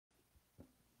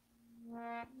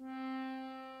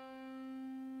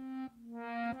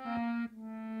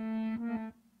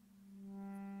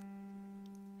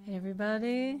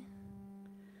everybody.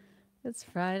 It's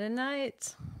Friday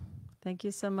night. Thank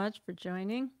you so much for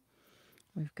joining.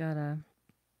 We've got a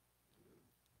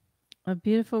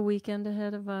beautiful weekend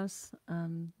ahead of us.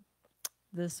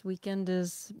 This weekend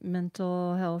is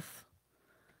mental health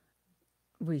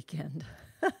weekend.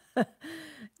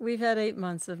 We've had 8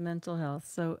 months of mental health.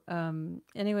 So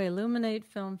anyway, Illuminate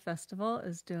Film Festival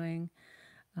is doing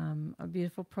a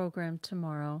beautiful program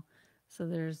tomorrow. So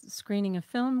there's a screening of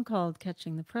film called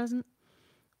Catching the Present,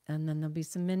 and then there'll be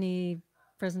some mini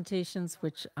presentations,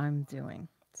 which I'm doing.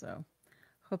 So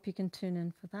hope you can tune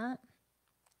in for that.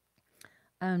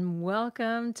 And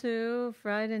welcome to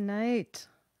Friday night.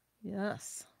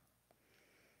 Yes.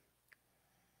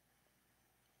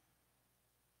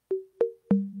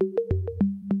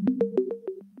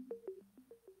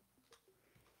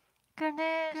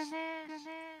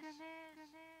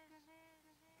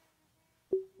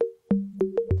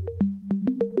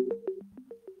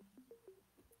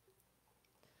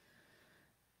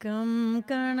 Gam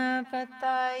Ganapataye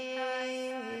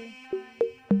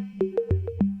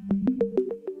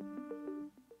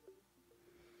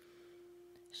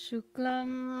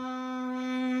Shuklam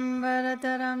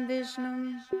Varadaram Vishnum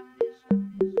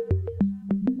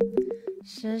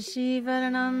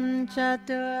Shashivaranam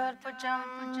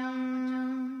Chaturpujam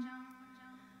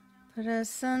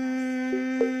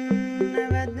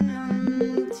Prasannavadhanam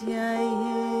Dhyaye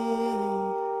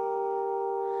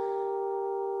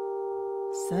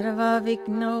Sarva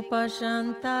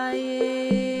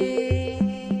Vignopashantaye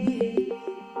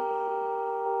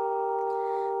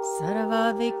Sarva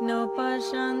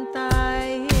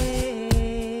Vignopashantaye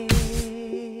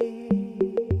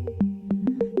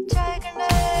Jai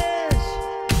Ganesh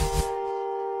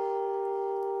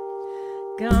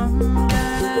Gam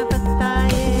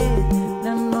Ganapataye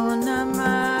Namo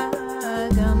Namah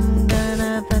Gam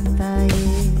Ganapataye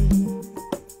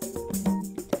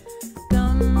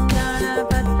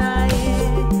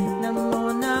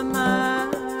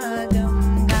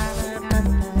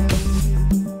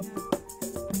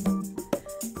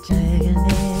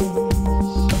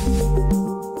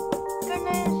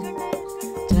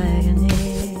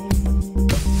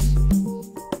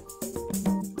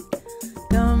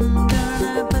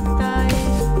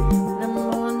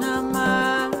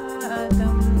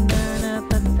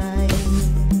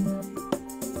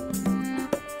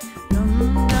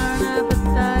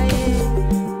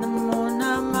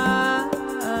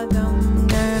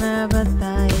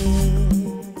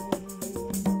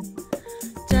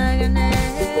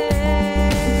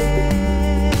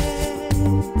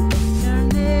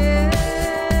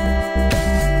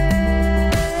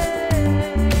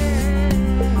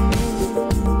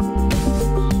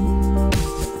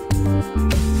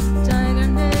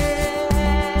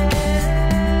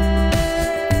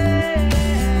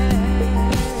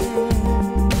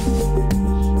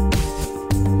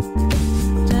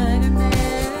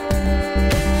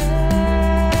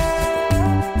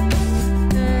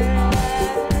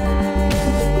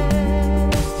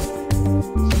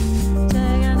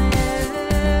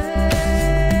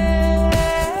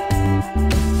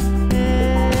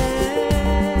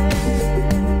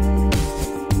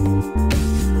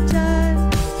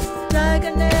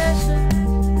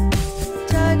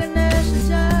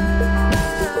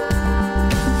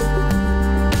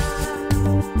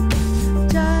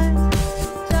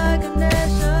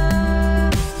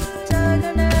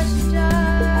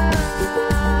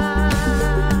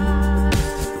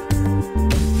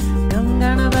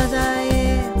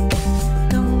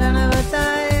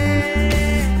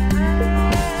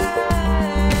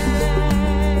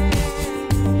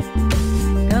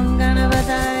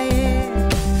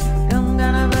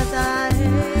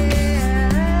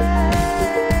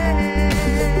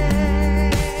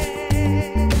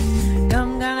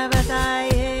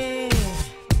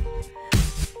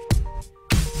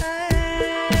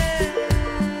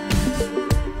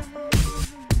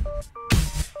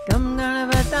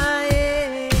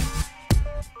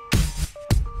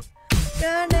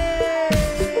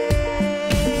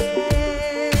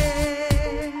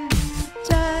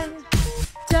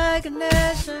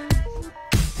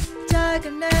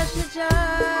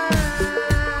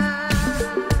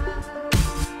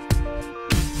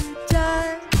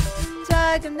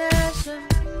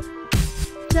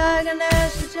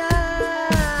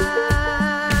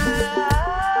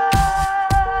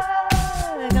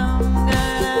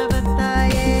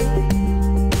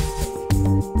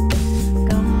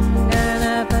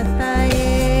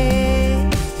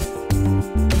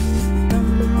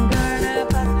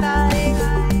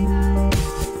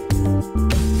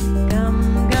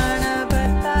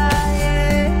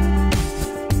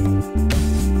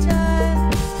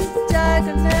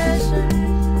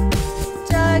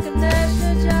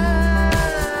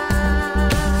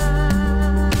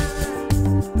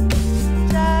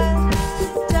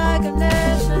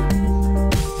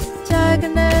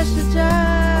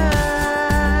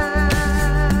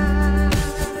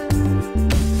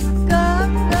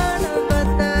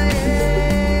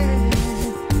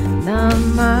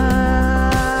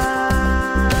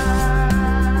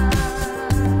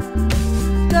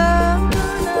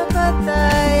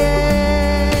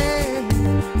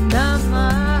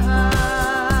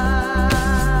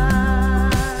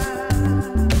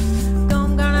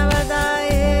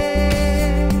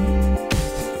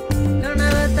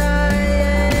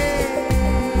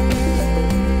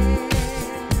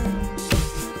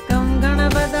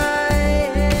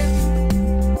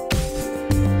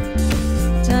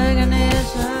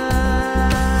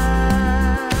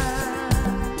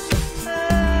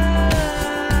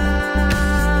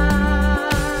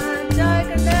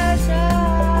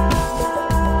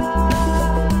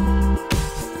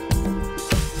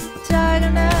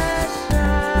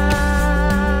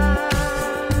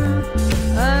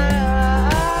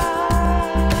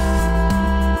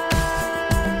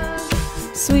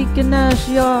Ganesh,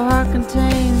 your heart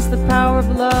contains the power of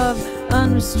love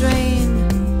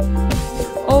unrestrained.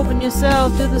 Open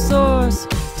yourself to the source,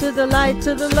 to the light,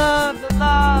 to the love, the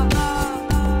love.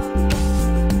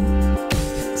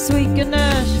 Sweet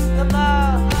Ganesh, the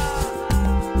love.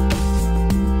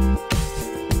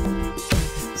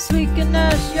 Sweet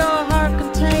Ganesh, your heart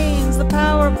contains the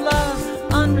power of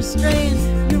love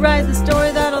unrestrained. You write the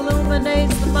story that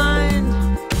illuminates the mind.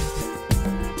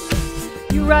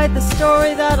 You write the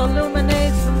story that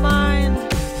illuminates the mind.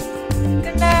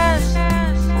 Ganesh.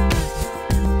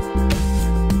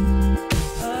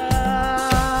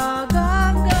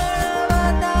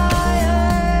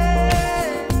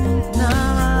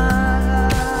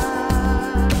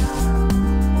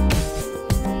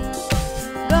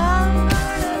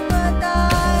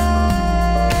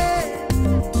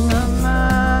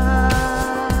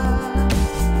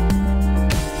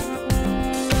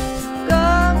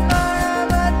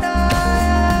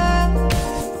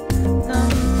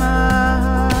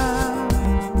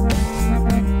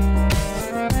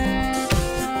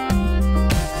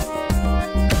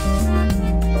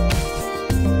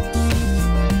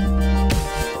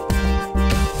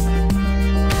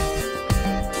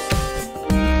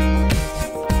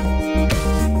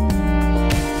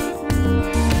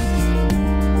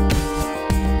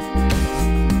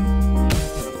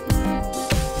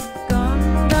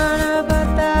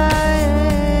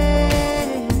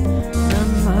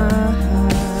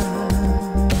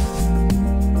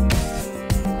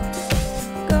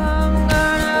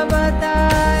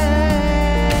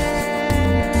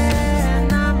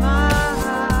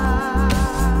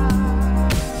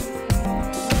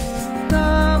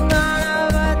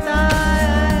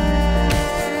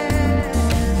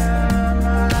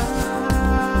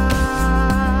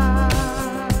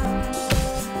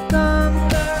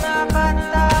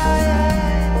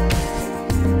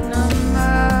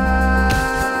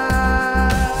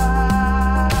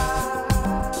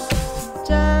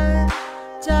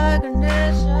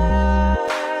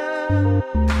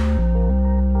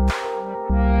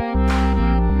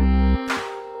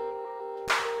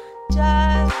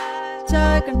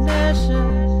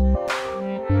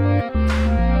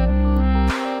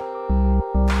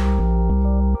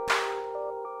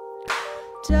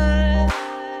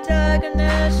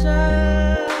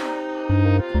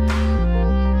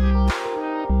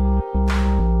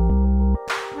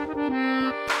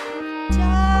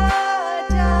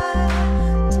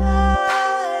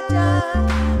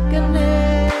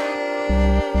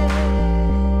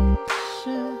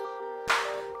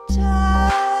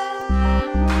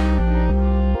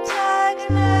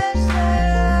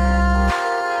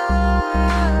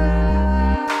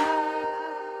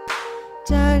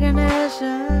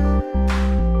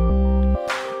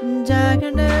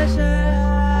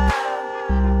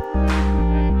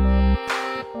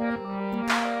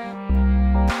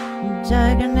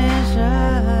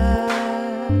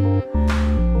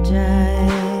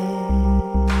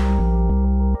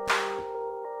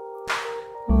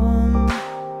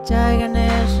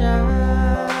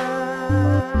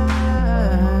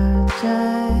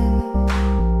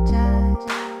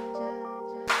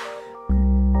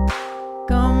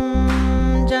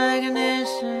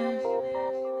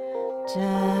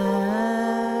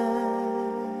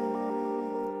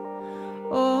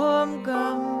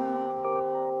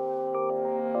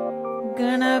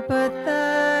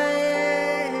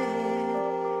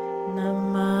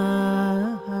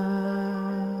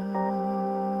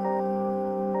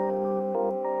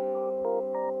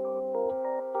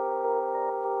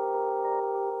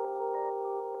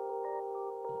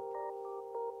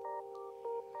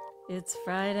 It's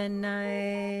Friday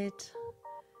night.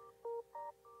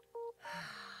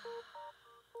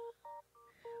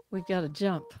 We've got to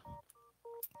jump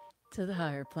to the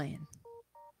higher plane,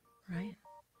 right?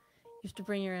 You have to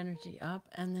bring your energy up,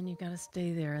 and then you got to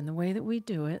stay there. And the way that we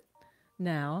do it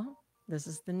now, this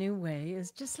is the new way,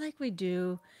 is just like we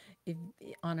do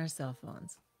on our cell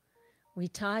phones. We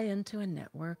tie into a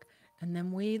network, and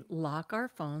then we lock our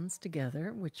phones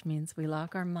together, which means we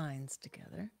lock our minds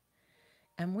together.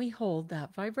 And we hold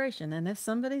that vibration. And if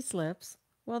somebody slips,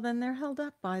 well, then they're held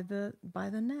up by the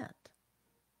net.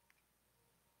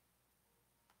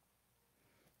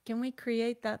 Can we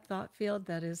create that thought field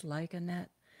that is like a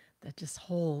net, that just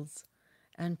holds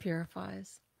and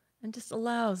purifies and just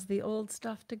allows the old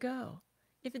stuff to go?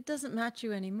 If it doesn't match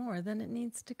you anymore, then it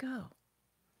needs to go.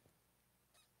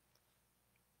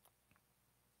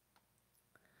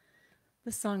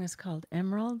 This song is called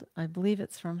Emerald. I believe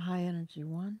it's from High Energy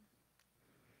 1.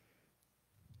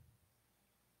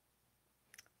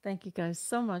 Thank you guys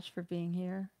so much for being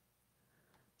here.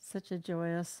 Such a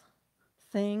joyous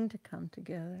thing to come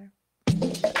together.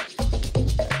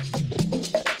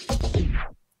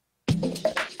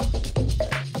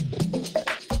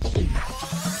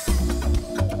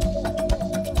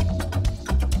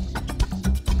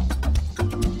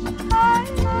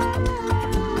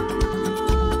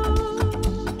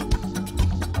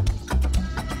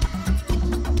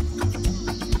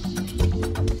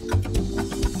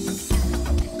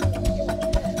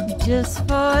 Just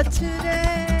for today,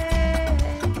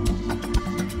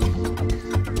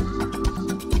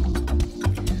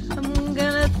 I'm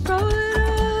gonna throw it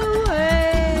away.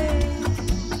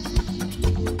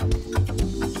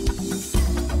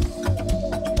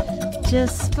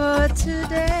 Just for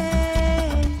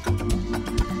today,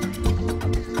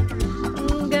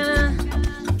 I'm gonna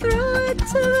throw it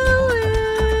to the wind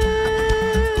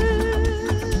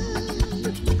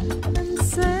and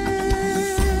say,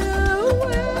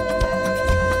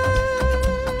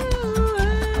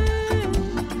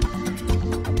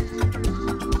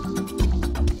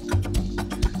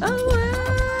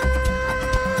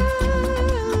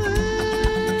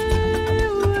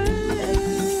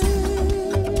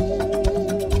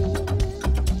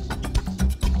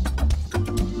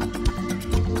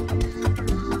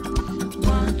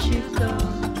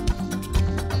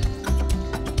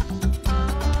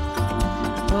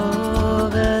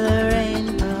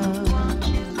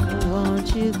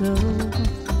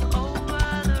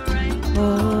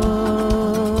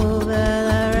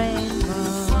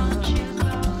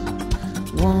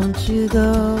 you go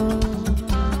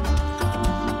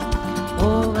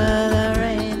over the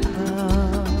rainbow.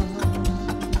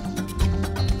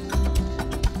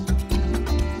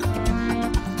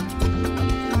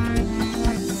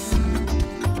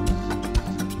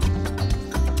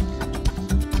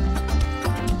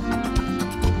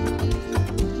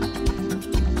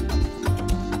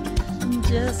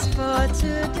 Just for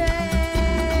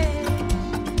today,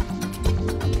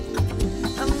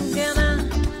 I'm gonna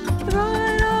throw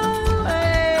it away.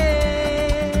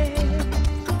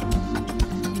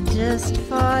 Just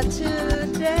for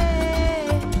today,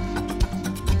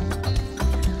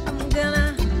 I'm gonna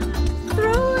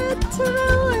throw it to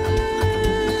the wind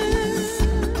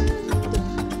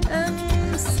and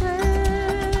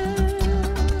sail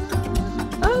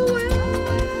away,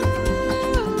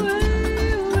 away,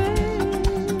 away.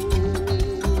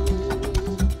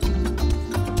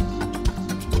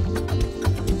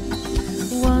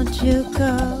 Won't you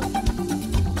go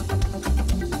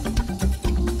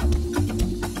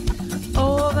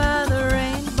over the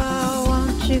rainbow?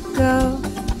 Won't you go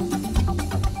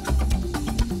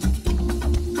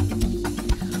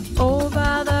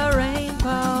over the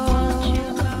rainbow? Won't you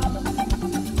go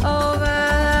over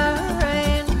the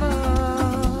rainbow?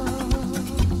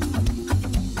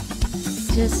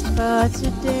 Just for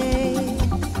today,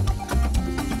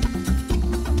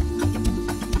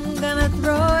 I'm gonna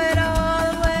throw it all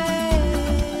away.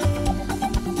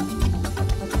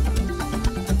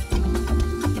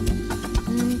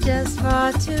 Just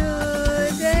for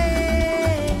today,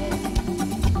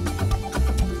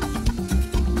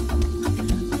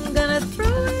 I'm gonna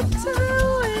throw it to the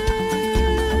wind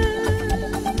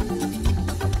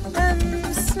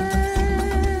and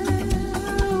sail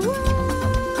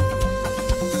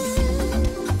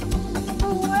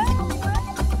away,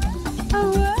 away,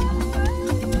 away.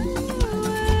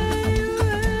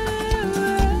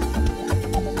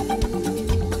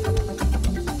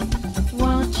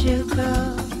 Won't you go?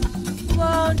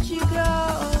 Won't you go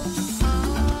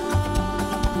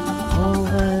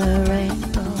over the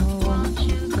rainbow? Won't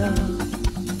you go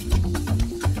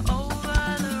over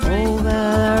the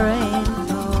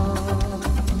rainbow?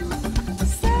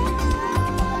 Sail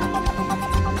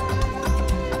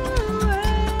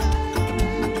away.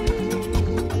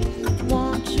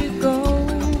 Won't you go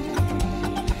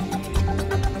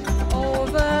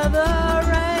over the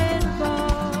rainbow?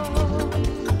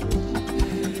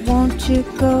 Won't you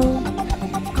go?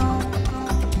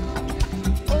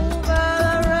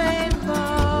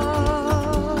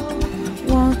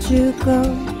 You go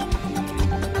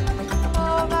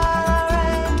over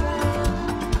the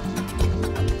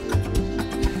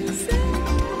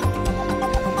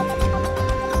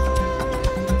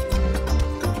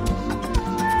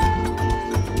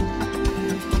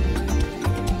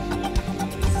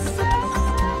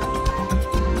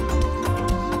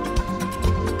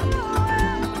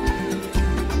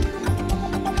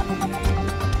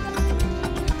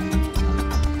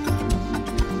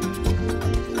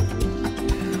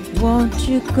Won't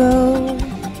you go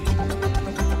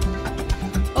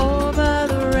over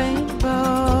the rainbow?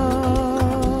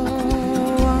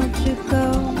 Won't you go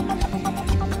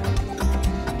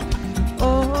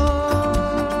over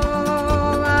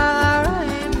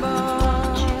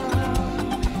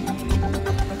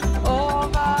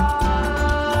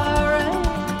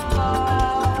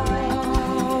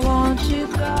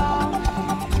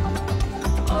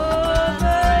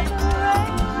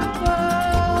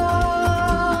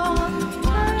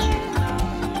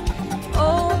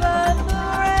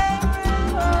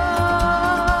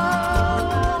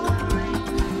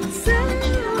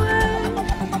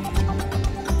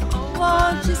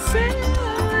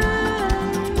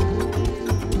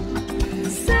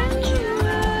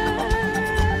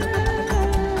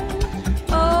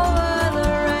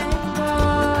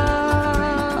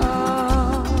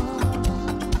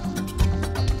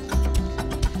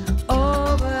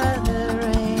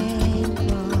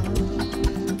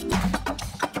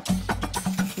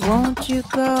Won't you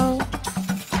go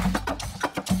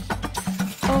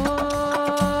over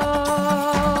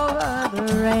the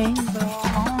rainbow?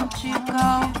 Won't you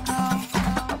go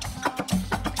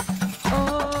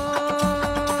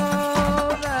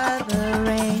over the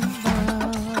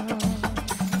rainbow?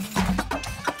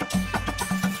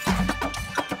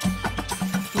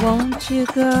 Won't you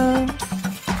go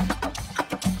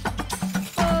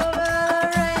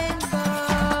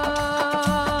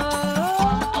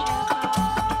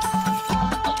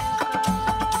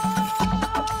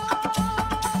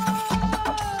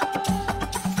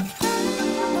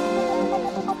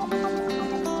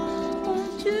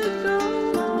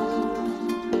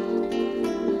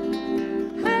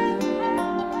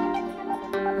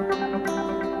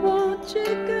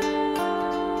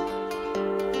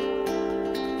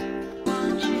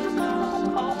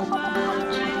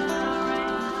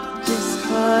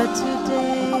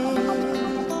today?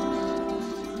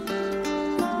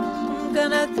 I'm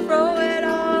gonna throw it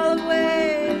all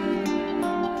away.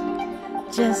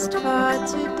 Just for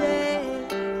today,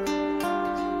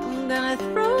 I'm gonna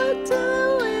throw it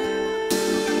away.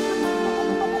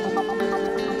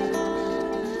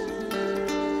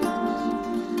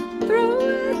 Throw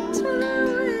it away.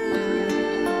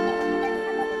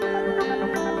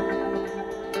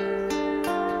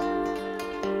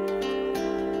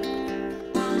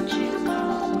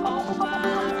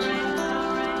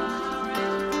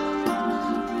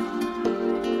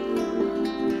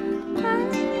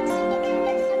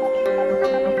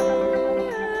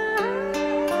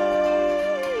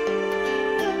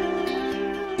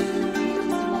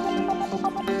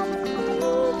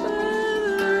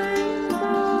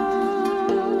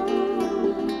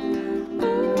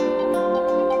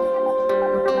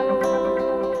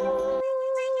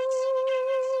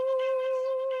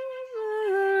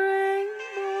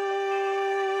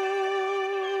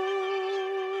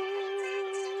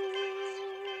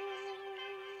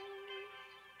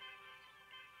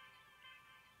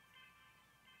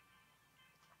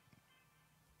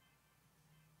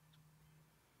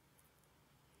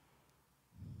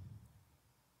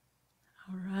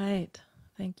 All right.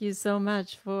 Thank you so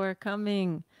much for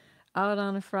coming out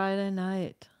on a Friday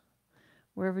night.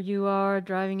 Wherever you are,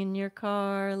 driving in your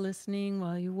car, listening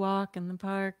while you walk in the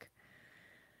park,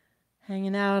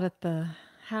 hanging out at the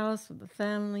house with the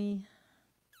family.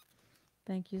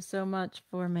 Thank you so much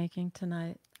for making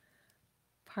tonight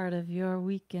part of your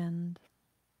weekend.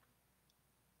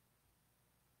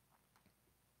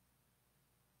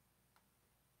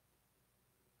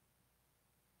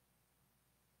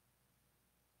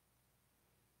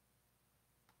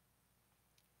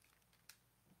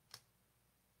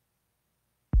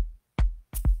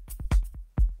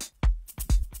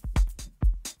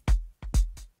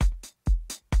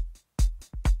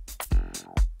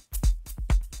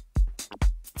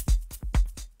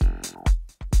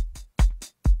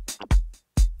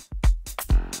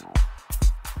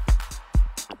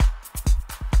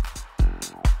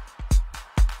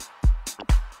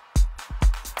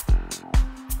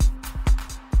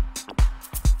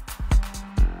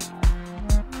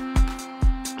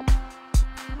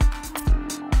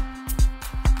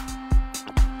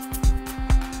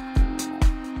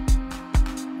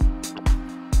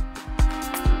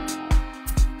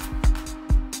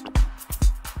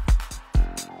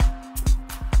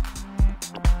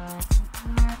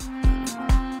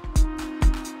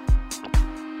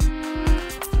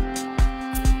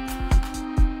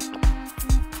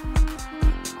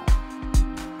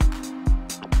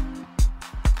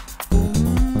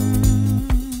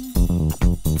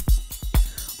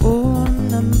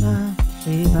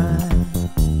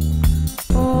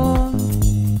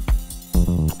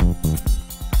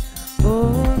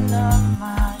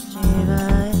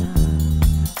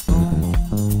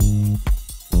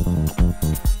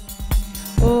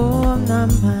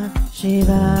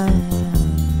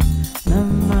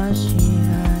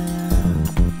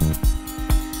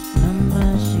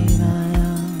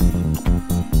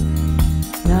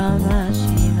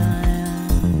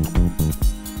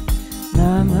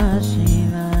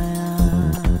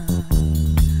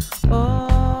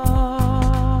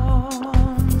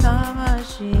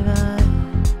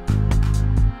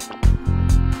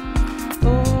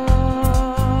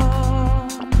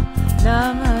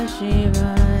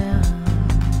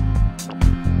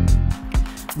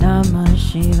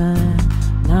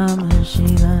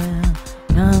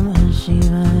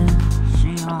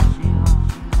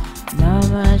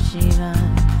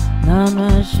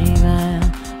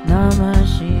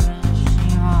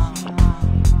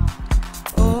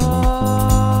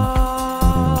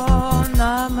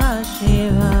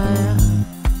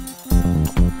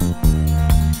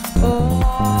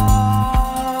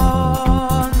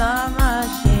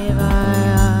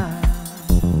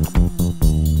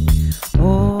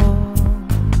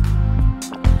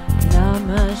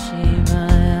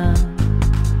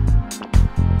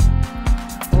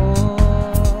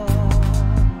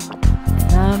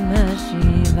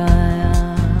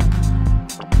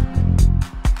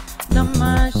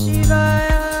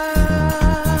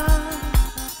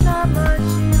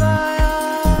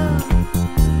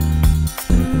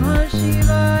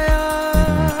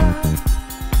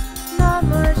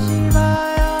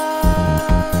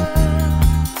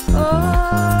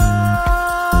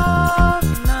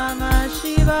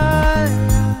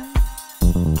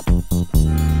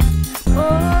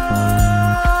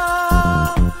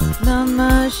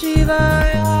 Namah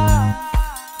Shivaya.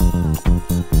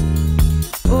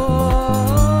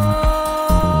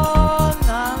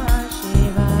 Namah Shivaya.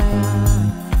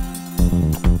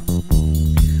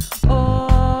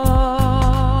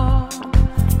 Om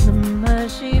Namah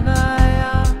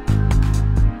Shivaya.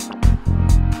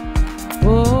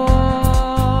 Om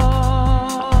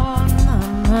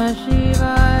Namah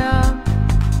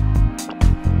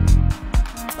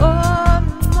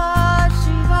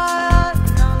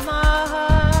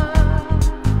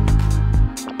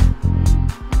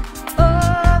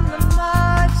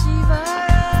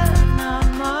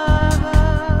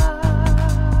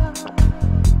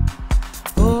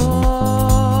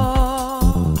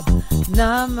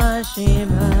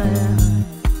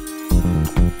Namah.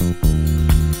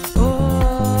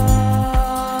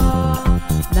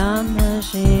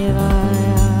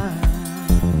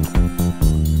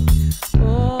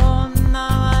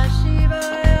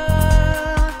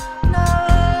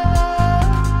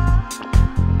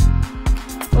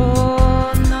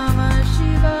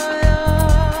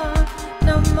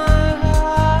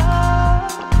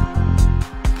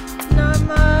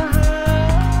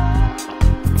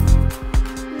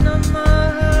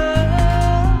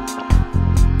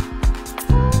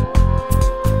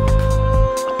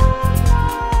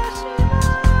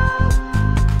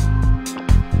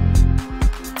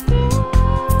 Namah.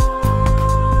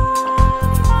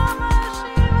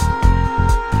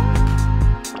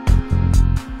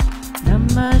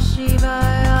 Namah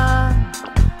Shivaya,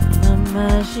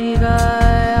 Namah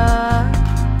Shivaya,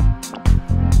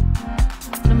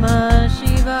 Namah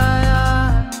Shivaya,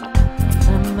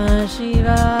 Namah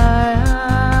Shivaya.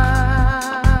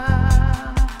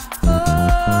 Om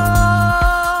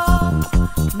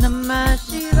Namah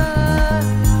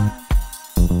Shivaya.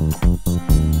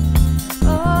 Om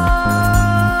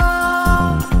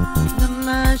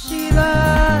Namah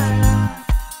Shivaya.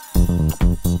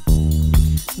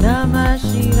 Namah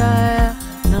Shivaya,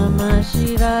 Namah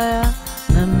Shivaya,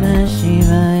 Namah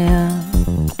Shivaya.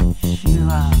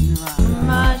 Shiva,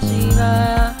 Namah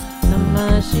Shivaya,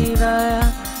 Namah Shivaya,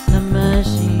 Namah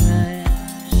Shivaya.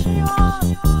 Shiva,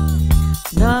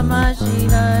 Namah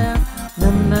Shivaya,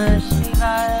 Namah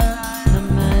Shivaya,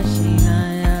 Namah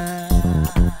Shivaya.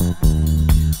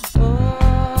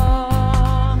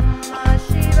 Om Namah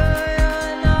Shivaya,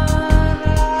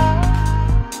 Namah.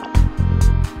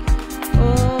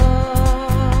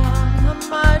 Om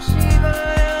Namah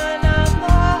Shivaya,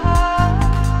 Namah.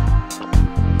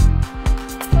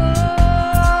 Om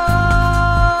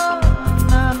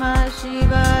Namah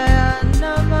Shivaya,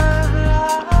 Namah.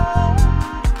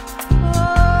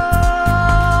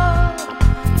 Om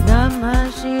Namah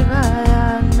Shivaya,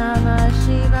 Namah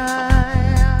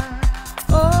Shivaya.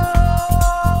 Om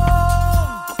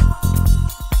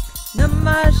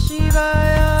Namah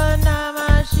Shivaya,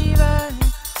 Namah Shivaya.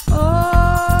 Om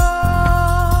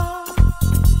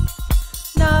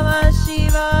Namah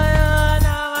Shivaya,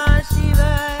 Namah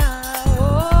Shivaya.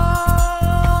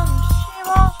 Om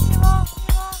Shiva,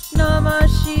 Namah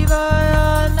Shivaya,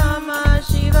 Namah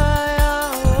Shivaya.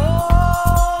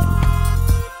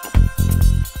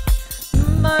 Om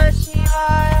Namah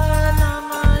Shivaya,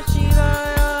 Namah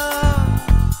Shivaya.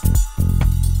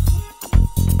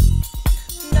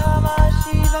 Namah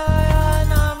Shivaya,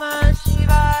 Namah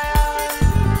Shivaya.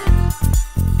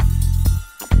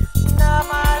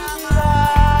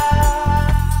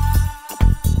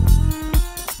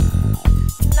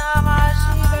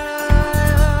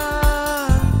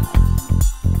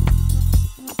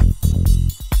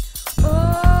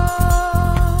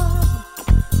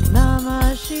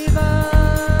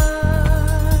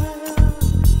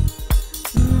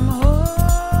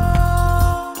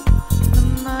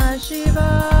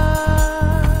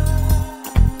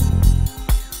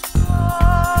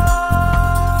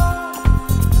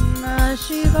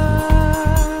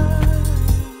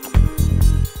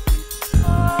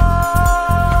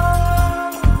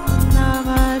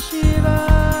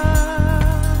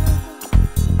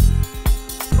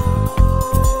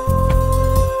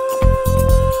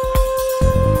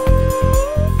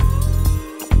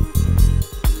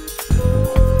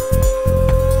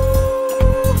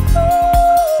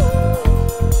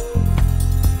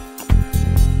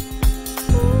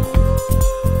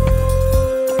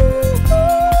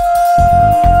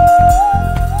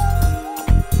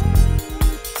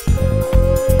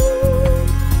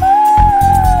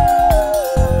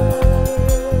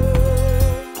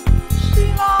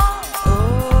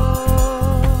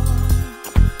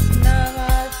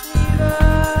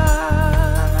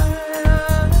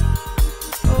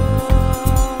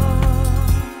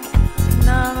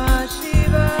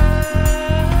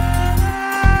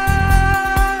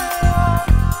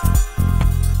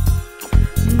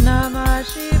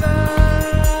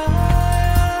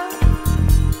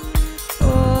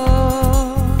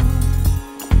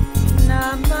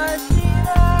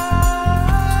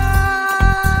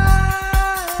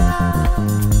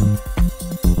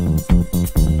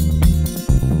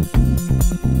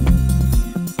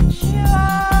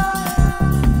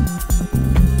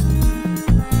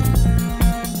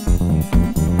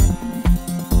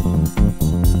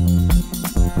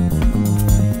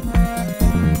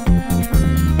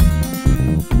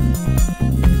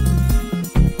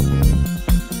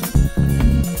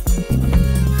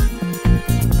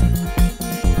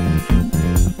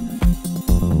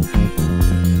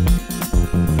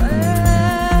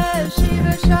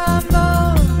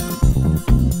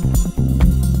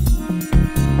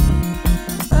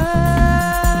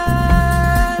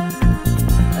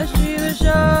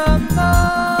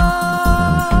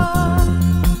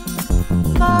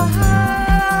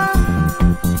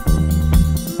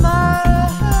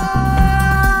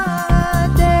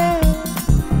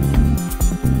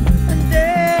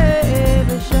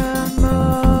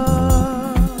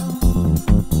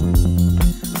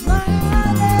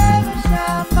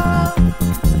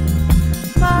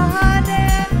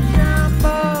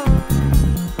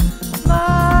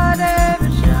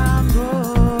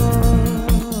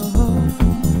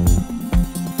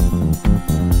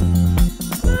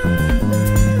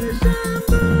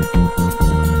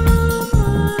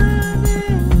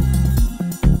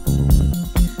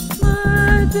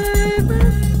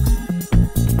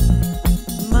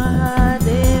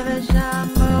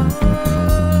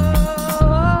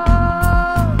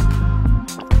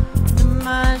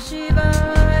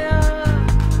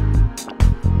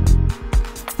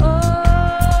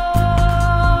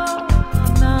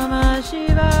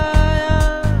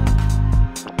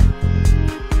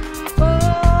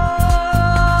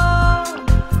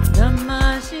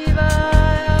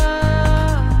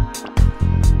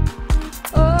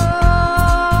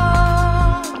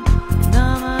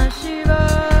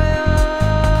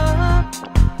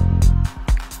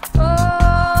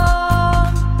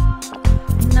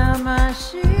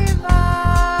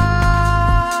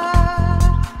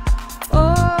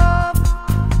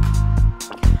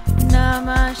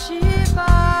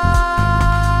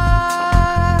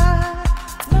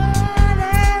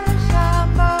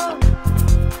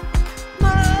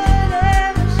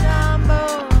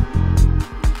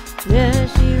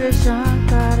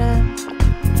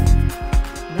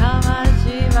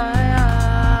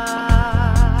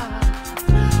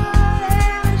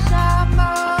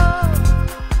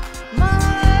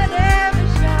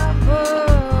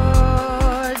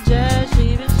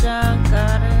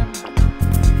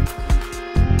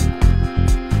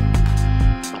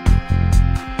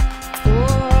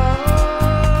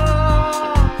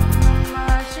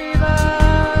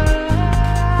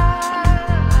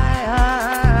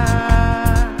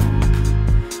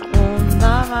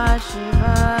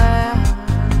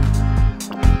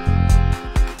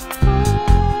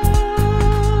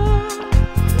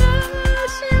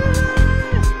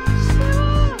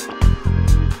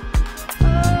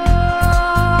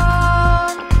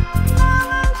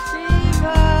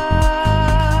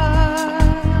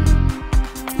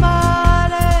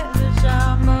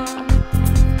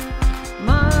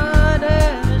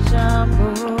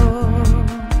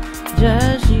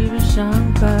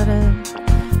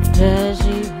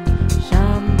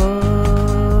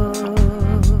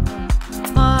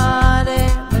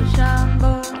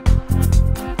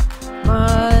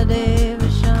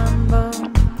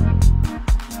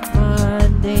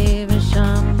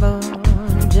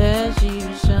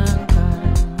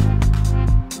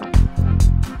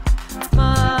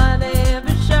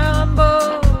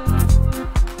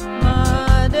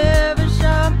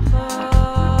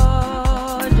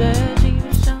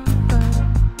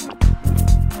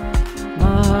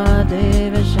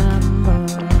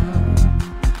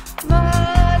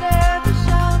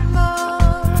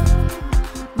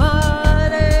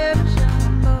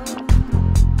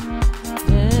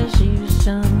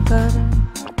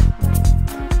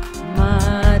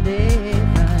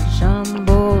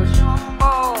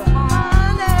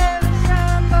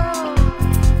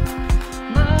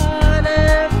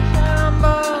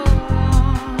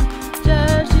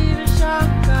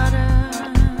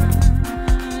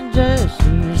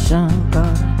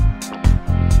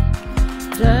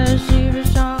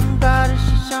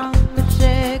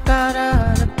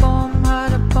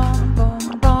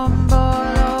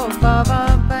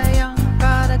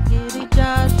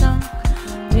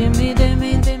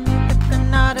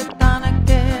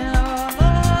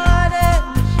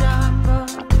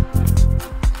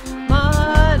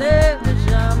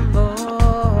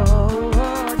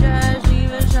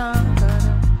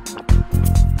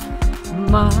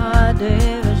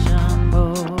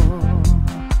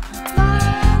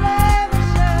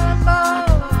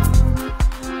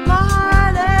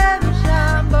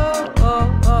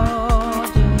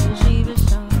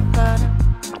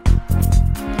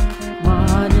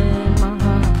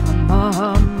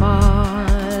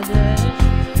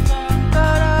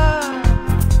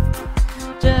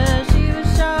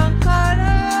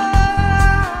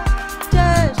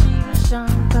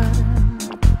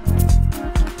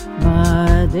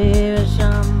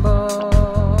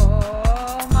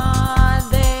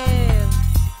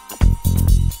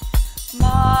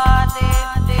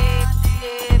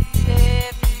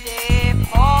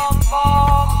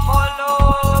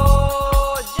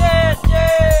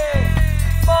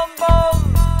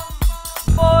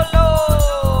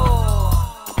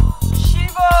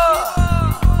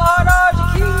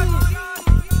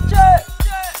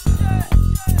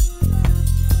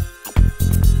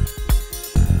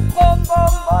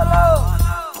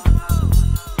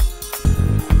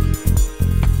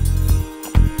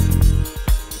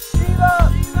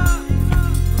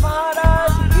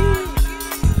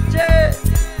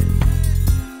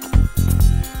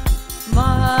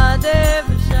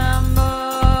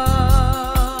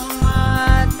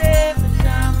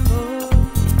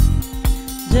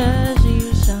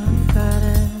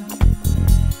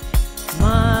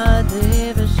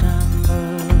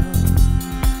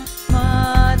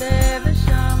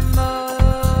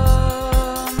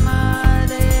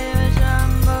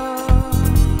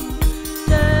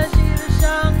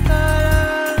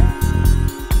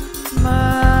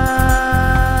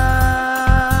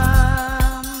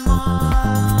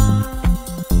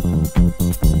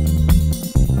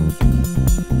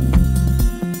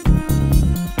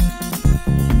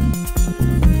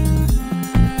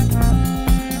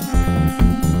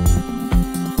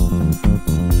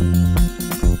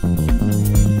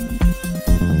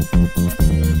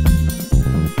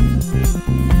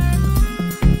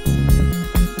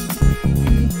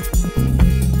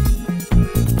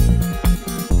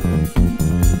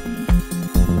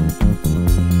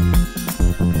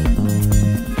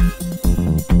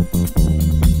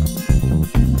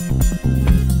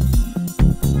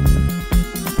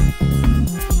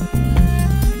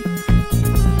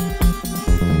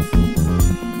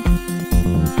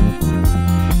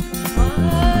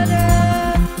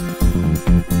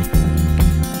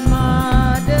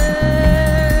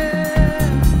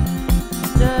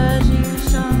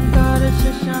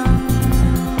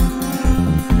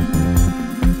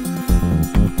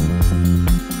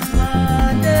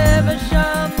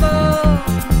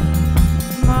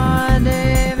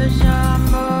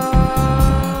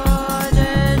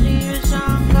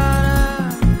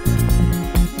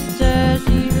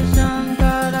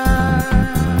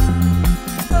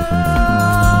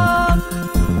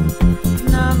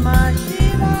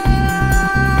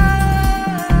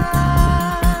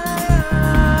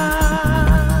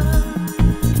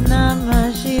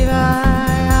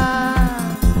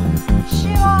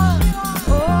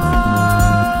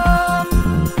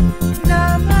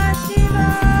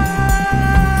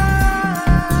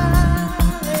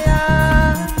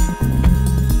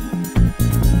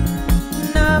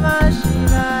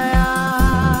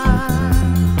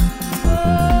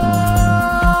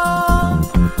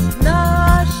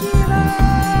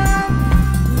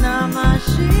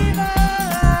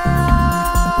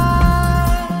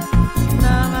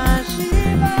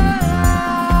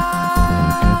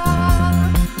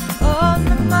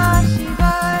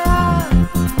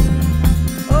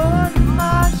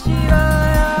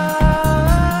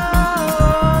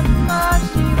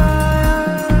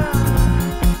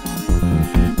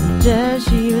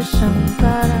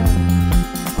 Shankara.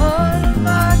 Om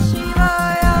Namah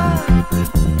Shivaya.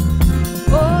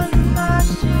 Om Namah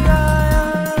Shivaya.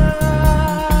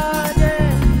 Jai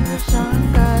Shiva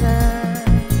Shankara.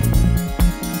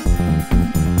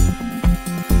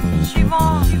 Shiva.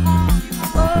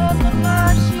 Om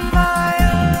Namah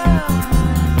Shivaya.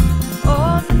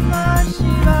 Om Namah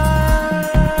Shivaya.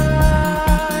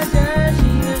 Jai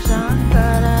Shiva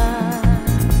Shankara.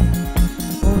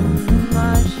 Om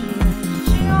Namah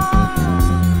Shivaya.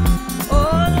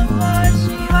 Om Namah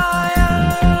Shivaya.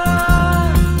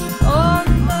 Om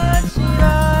Namah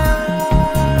Shivaya.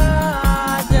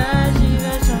 Jai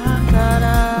Shiva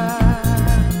Shankara.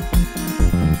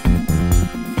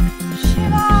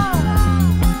 Shiva.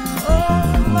 Om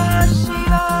Namah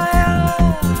Shivaya.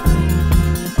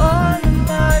 Om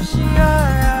Namah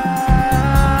Shivaya.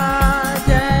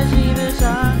 Jai Shiva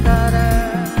Shankara.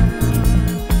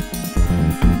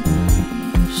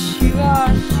 Shiva,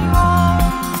 Shiva.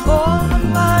 Om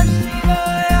Namah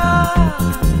Shivaya.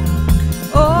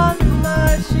 Om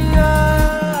Namah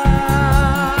Shivaya.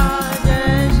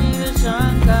 Jai Shiva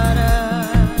Shankara.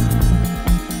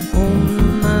 Om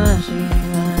Namah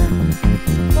Shivaya.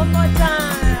 One more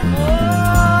time.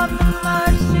 Om Namah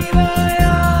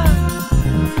Shivaya.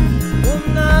 Om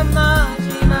Namah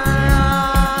Shivaya.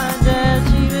 Jai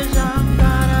Shiva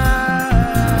Shankara.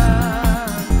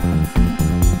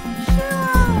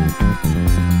 Shiva.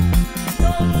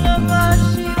 Om Namah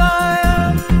Shivaya.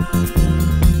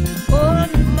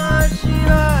 Om Namah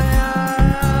Shivaya.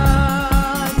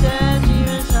 Jai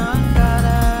Shiva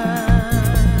Shankara.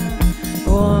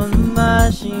 Om Namah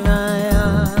Shivaya.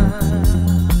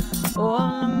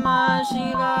 Om Namah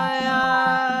Shivaya.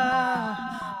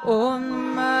 Om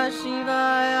Namah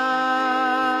Shivaya.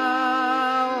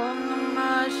 Om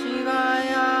Namah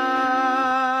Shivaya.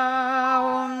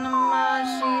 Om Namah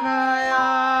Shivaya.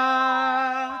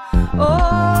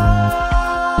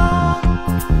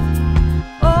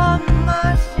 Om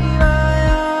Namah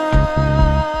Shivaya.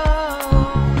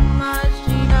 Om Namah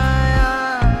Shivaya.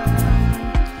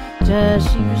 Jai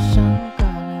Shiva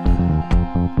Shankara.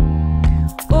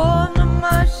 Om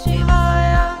Namah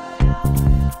Shivaya.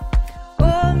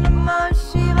 Om Namah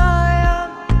Shivaya.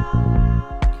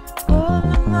 Om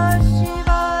Namah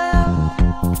Shivaya.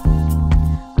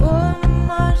 Om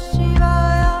Namah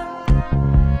Shivaya.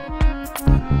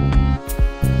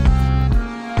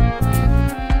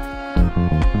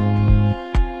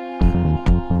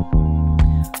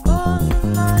 Om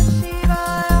Namah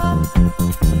Shivaya.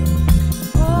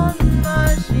 Om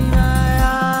Namah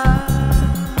Shivaya.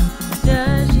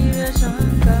 Jai Shiva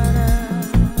Shankara.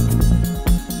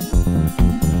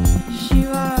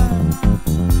 Shiva.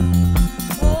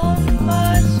 Om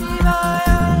Namah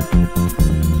Shivaya.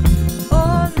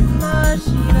 Om Namah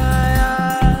Shivaya.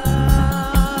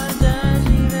 Jai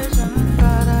Shiva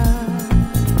Shankara.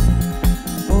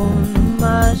 Om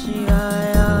Namah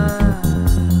Shivaya.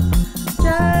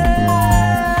 Jai.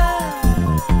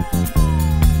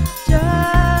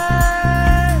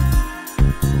 Jai.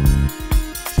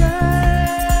 Jai.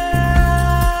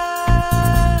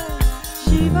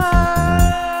 Shiva.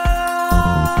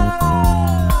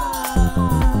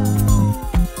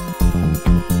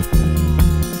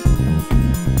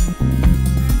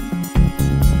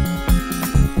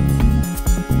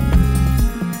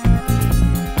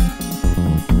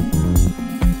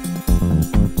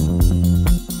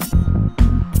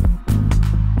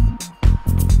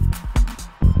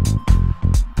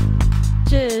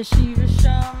 Jai Shiva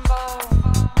Shambho.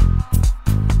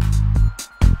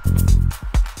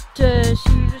 Jai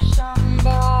Shiva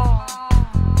Shambho.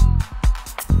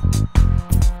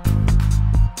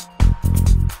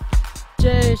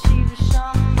 Jai Shiva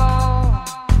Shambho.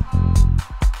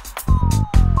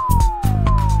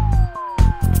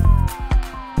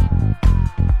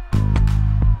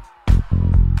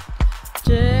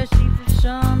 Jai Shiva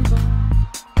Shambho.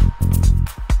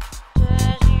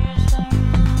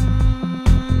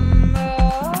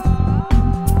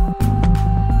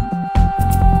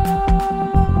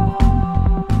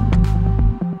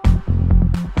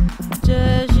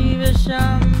 Jai Shiva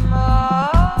Shambho.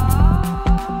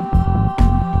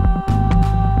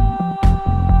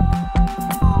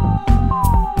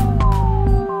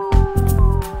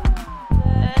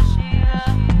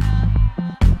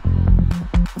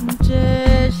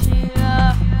 Jai Shiva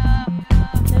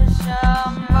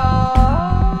Shambho.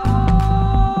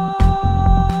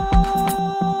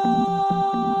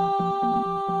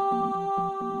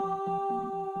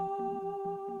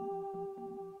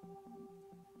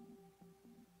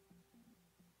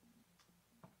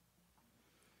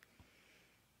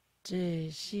 Jai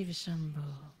Shiva Shambho.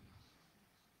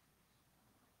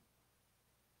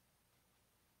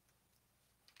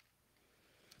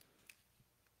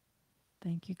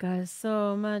 Thank you guys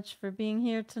so much for being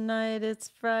here tonight. It's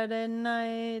Friday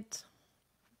night.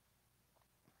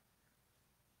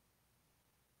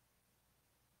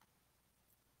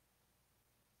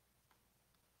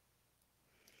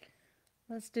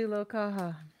 Let's do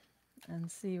Lokaha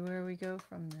and see where we go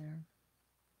from there.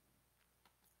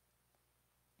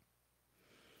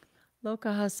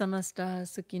 Lokaha Samastaha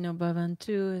Sukhino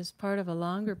Bhavantu is part of a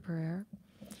longer prayer.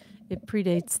 It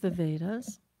predates the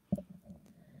Vedas.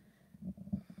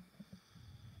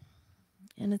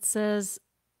 And it says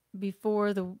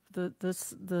before the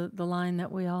line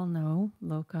that we all know,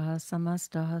 Lokaha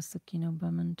Samastaha Sukhino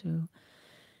Bhavantu,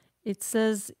 it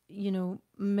says,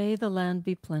 may the land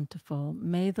be plentiful.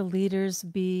 May the leaders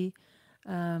be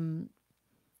of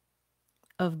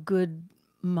good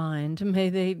mind.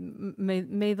 May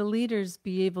the leaders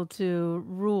be able to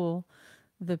rule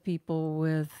the people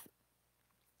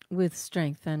with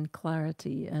strength and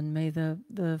clarity. And may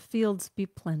the fields be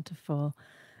plentiful.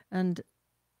 And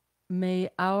may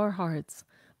our hearts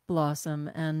blossom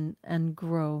and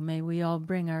grow. May we all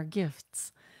bring our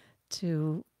gifts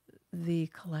to the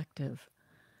collective.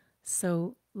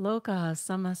 So Lokaha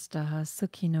Samastaha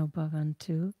Sukhino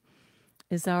Bhavantu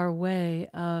is our way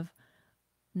of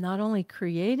not only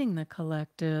creating the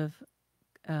collective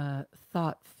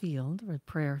thought field or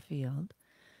prayer field,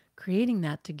 creating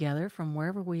that together from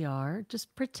wherever we are.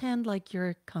 Just pretend like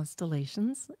you're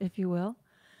constellations, if you will.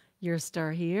 You're a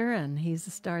star here, and he's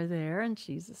a star there, and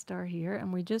she's a star here,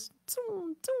 and we just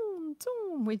zoom, zoom,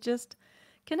 zoom. We just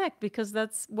connect because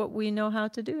that's what we know how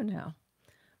to do now,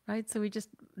 right? So we just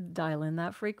dial in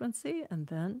that frequency and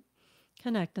then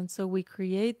connect. And so we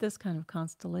create this kind of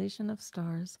constellation of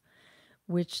stars,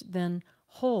 which then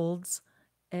holds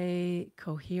a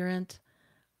coherent,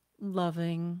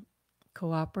 loving,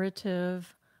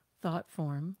 cooperative thought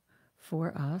form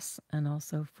for us and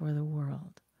also for the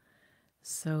world.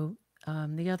 So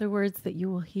the other words that you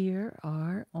will hear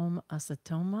are Om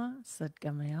Asatoma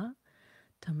Sadgamaya,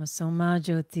 Tamasoma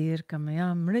Jyotir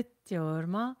Gamaya,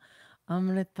 Mrityorma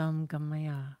Amritam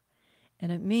Gamaya.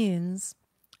 And it means,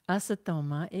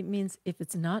 Asatoma, it means if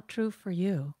it's not true for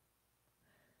you,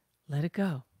 let it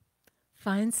go.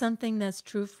 Find something that's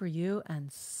true for you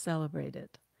and celebrate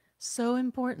it. So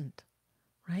important,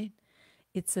 right?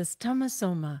 It says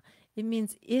Tamasoma. It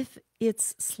means if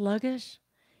it's sluggish,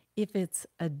 if it's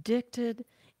addicted,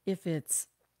 if it's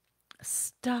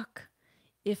stuck,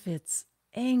 if it's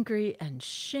angry and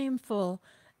shameful,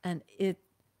 and it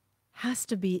has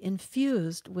to be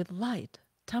infused with light.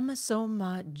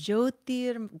 Tamasoma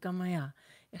Jyotir Gamaya.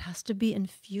 It has to be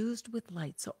infused with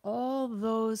light. So all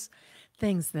those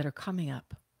things that are coming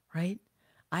up, right?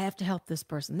 I have to help this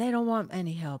person. They don't want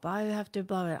any help. I have to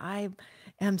blah, blah. I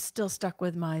am still stuck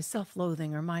with my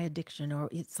self-loathing or my addiction. Or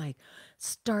it's like,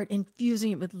 start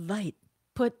infusing it with light.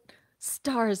 Put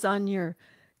stars on your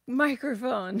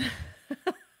microphone.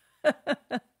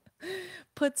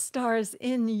 Put stars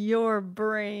in your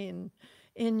brain,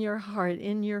 in your heart,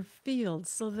 in your field,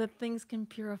 so that things can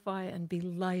purify and be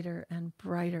lighter and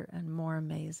brighter and more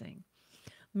amazing.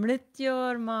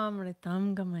 Mrityorma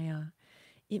Mritam Gamaya.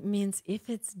 It means if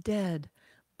it's dead,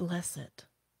 bless it.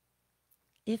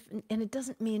 And it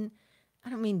doesn't mean, I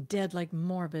don't mean dead like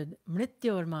morbid.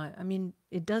 Mrityorma, I mean,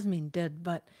 it does mean dead,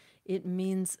 but it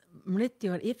means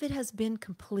mrityor, if it has been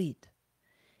complete.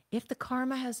 If the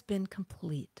karma has been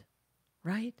complete,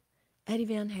 right? Eddie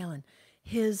Van Halen,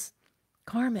 his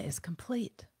karma is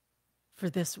complete for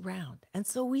this round. And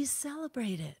so we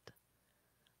celebrate it.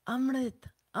 Amrit,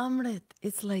 Amrit.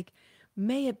 It's like,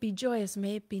 may it be joyous,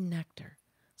 may it be nectar.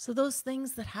 So those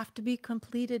things that have to be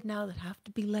completed now, that have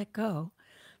to be let go,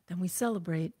 then we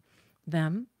celebrate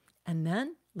them. And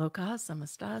then, Lokaha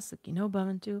Samastaha Sukhino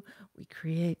Bhavantu, we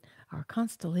create our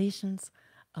constellations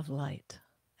of light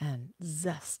and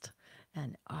zest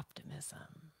and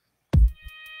optimism.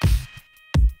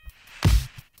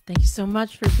 Thank you so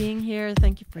much for being here.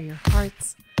 Thank you for your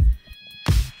hearts.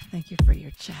 Thank you for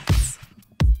your chats.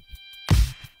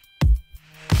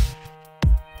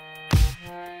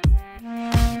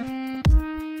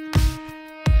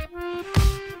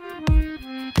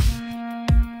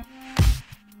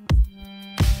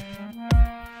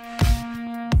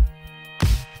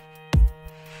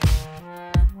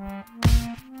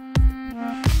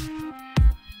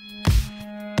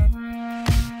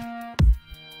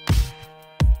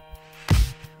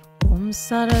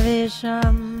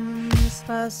 Sarvesham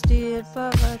svastir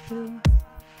bhavatu,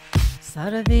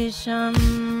 Sarvesham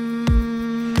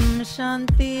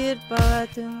shantir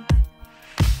bhavatu,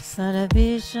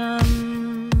 Sarvesham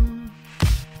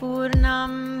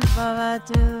purnam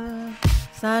bhavatu,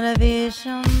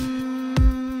 Sarvesham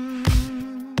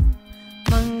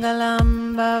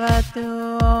Mangalam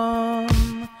Bhavatu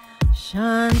Om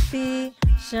Shanti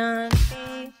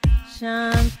Shanti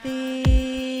Shanti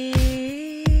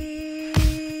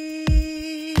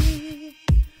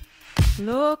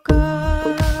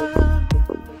Loka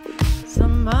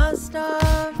Samasta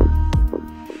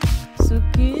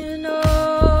Sukhino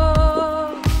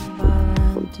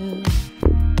Bhavantu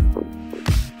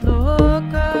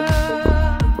Loka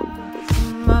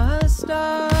Samasta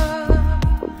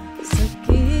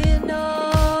Sukhino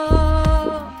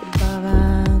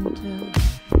Bhavantu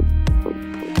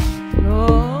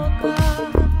Loka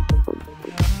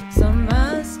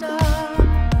Samasta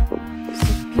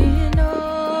Sukhino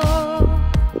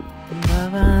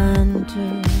Bhavantu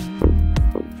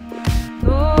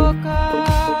Loka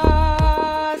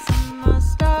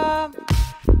Samasta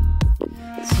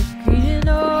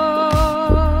Sukhino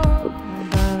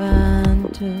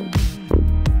Bhavantu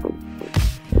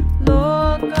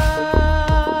Loka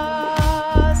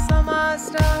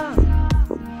Samasta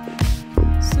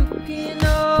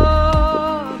Sukhino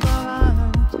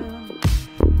Bhavantu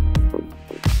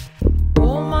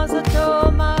Om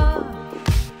Asatoma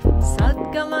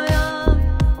Sadgamaya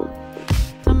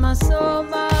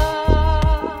Tamasoma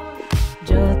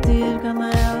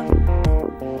Jyotirgamaya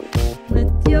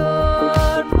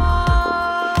Mrityorma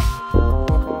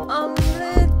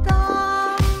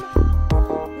Amritam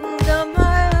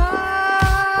Gamaya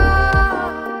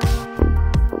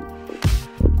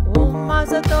Om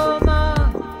Asatoma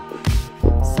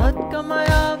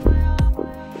Sadgamaya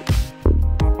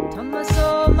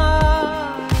Tamasoma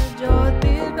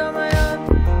Jyotirgamaya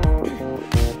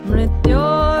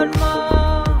Mrityorma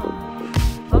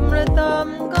Amritam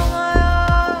Gamaya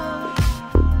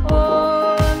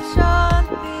Om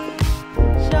Shanti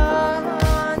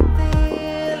Shanti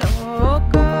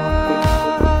Loka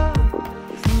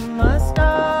Samasta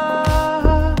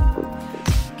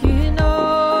Sukhino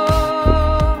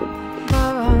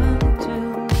Bhavantu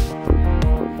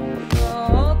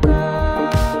Loka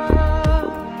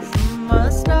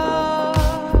Samasta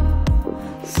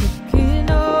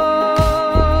Sukhino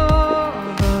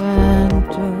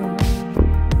Bhavantu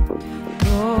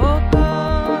Loka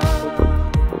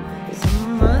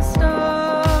Samasta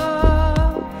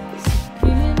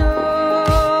Sukhino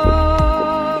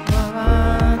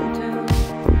Bhavantu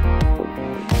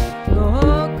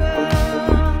Loka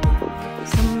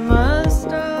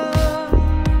Samasta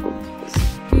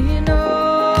Sukhino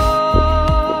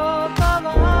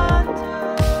Bhavantu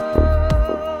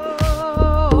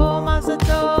Om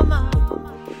Asatoma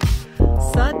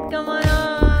Sadgamaya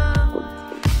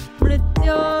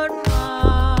Mrityorma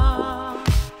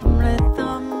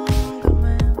Amritam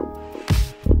Gamaya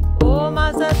Om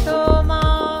Asatoma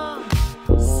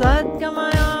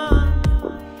Sadgamaya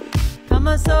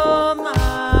Tamasoma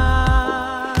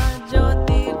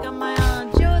Jyotirgamaya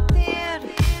Jyotir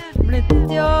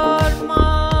Mrityorma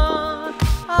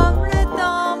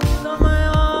Amritam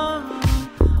Gamaya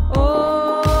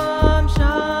Om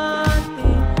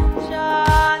Shanti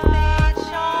Shanti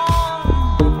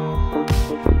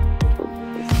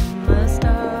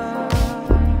Samasta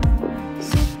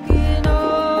Sukhino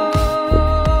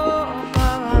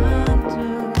Bhavantu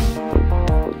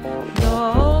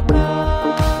Loka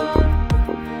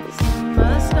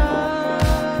Samasta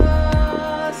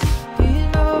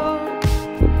Sukhino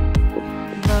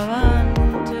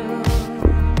Bhavantu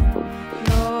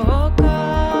Loka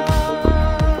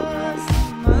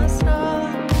Samasta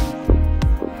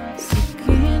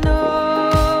Sukhino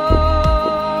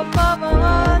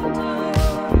Bhavantu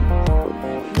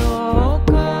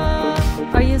Loka.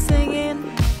 Are you singing?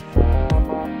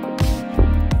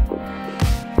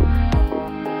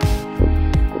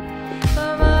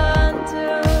 Bhavantu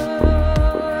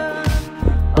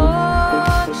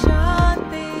Om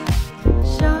Shanti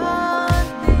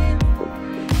Shanti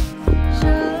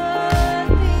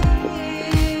Shanti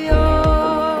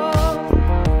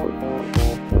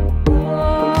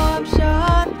Om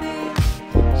Shanti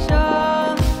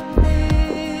Shanti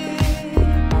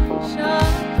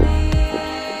Shanti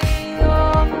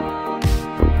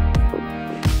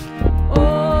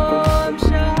Om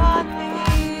Shanti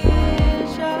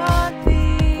Shanti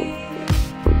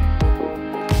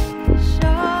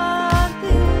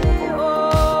Shanti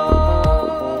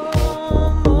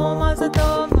Om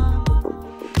Asatoma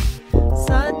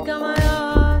Sadgamaya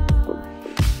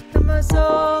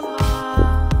Tamasoma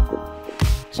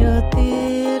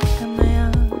Jyotirgamaya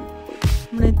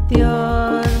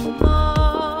Mrityorma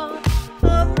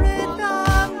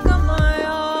Amritam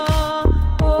Gamaya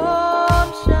Om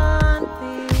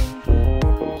Shanti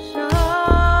Shanti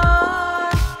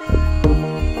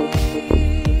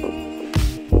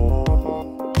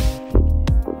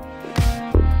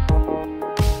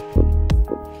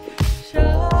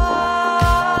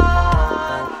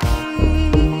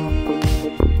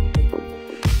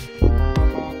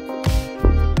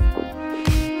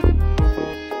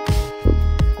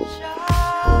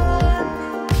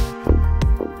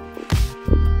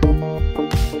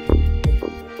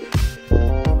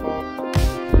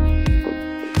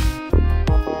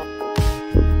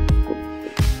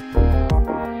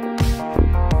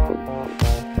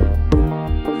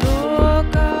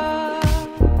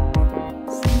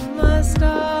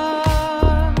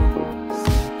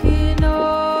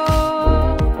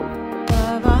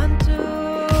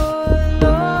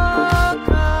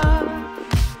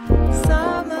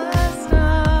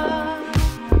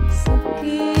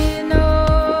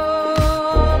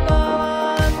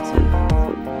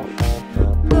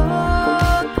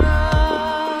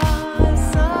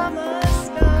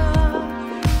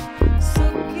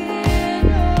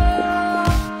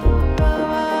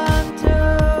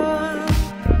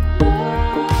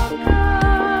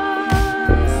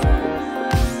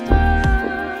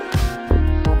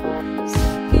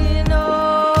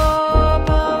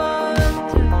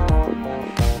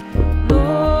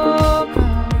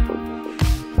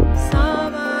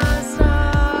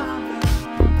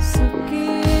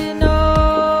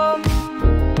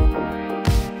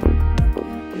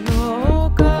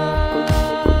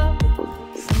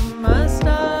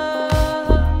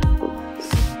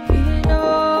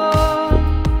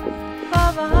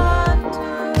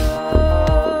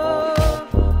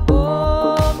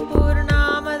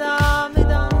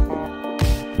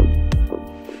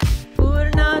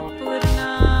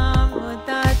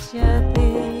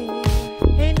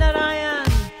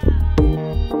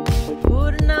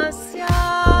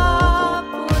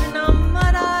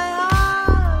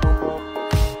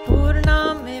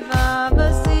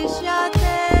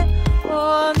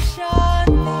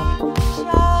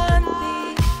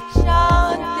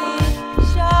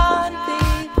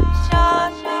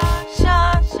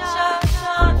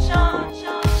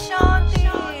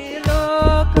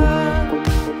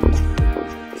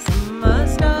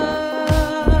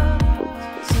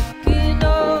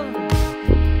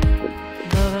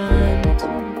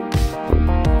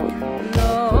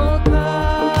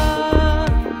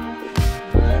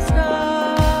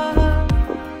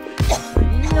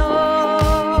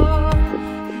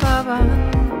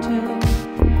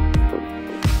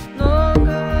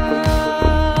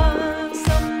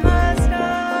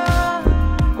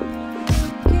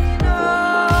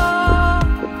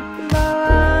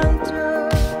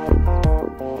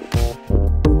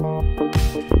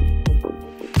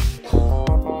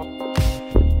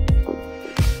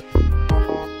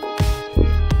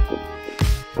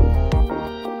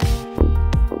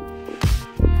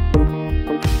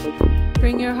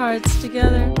hearts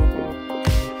together.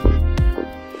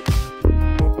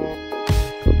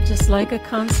 Just like a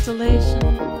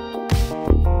constellation.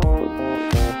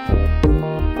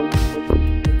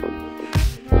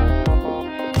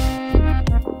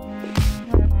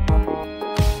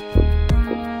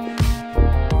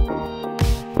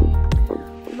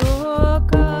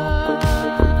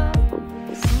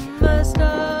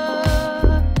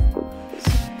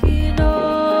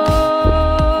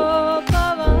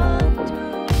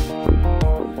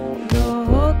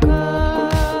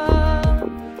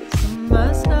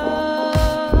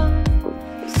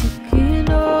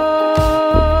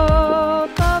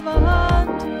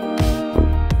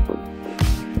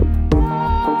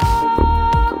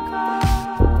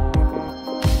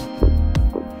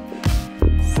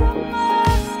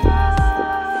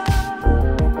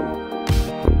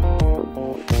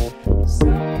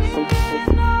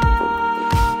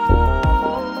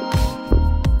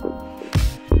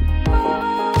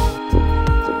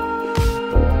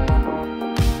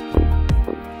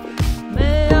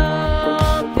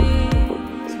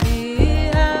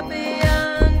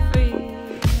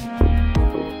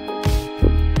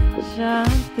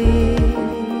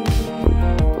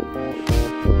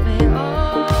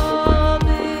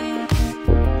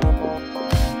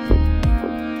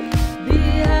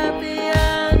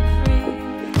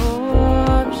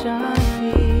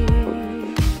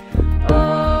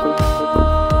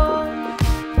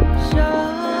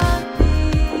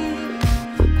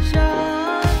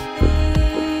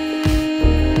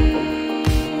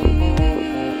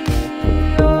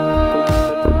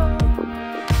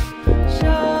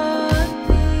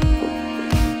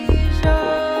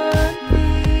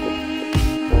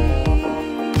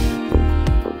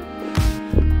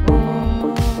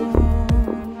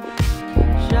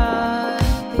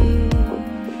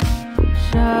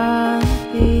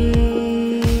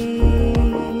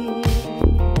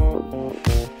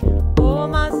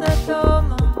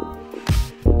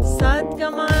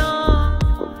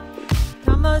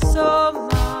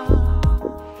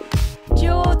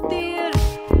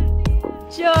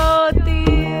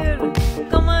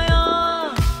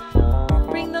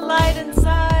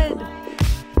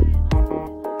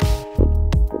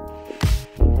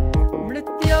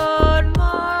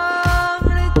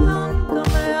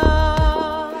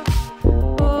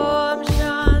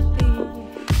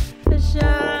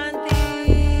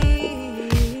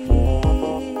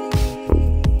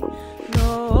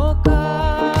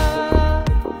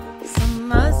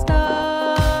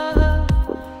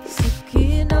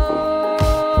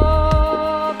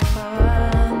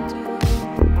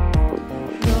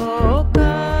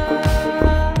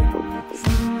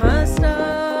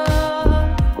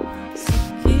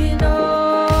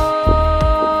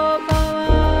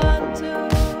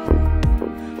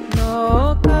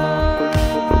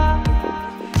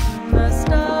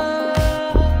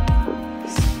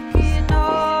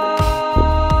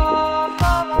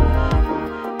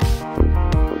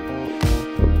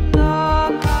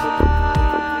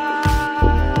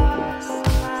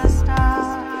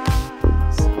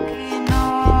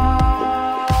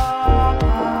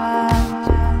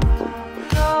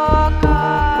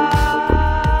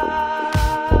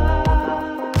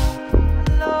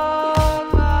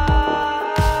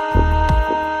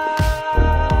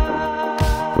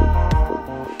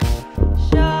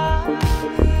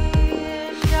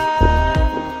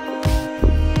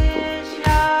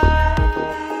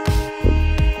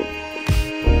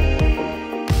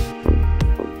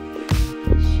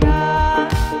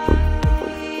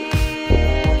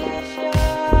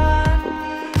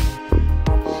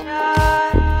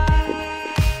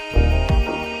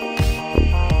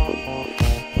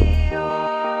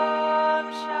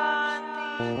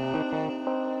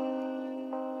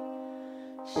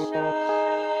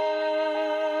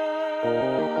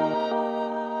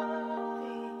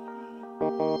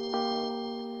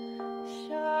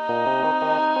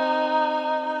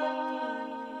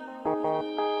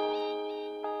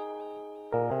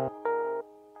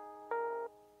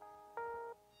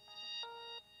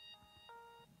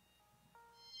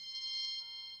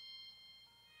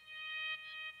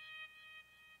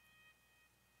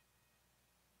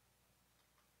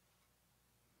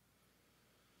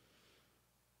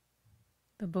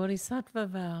 The Bodhisattva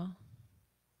vow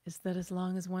is that as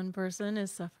long as one person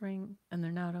is suffering and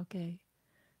they're not okay,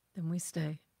 then we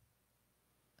stay.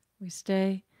 We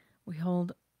stay, we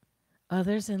hold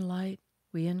others in light,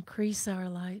 we increase our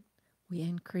light, we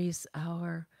increase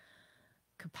our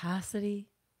capacity,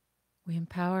 we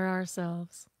empower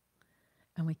ourselves,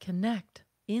 and we connect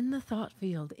in the thought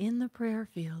field, in the prayer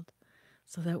field,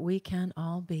 so that we can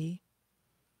all be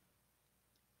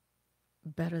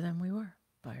better than we were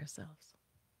by ourselves.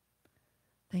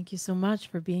 Thank you so much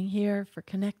for being here, for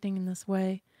connecting in this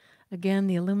way. Again,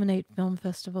 the Illuminate Film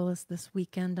Festival is this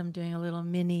weekend. I'm doing a little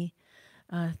mini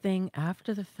thing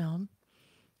after the film.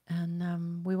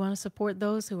 And we want to support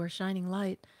those who are shining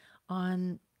light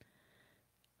on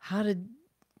how to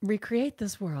recreate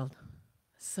this world.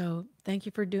 So thank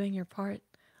you for doing your part.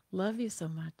 Love you so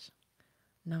much.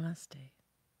 Namaste.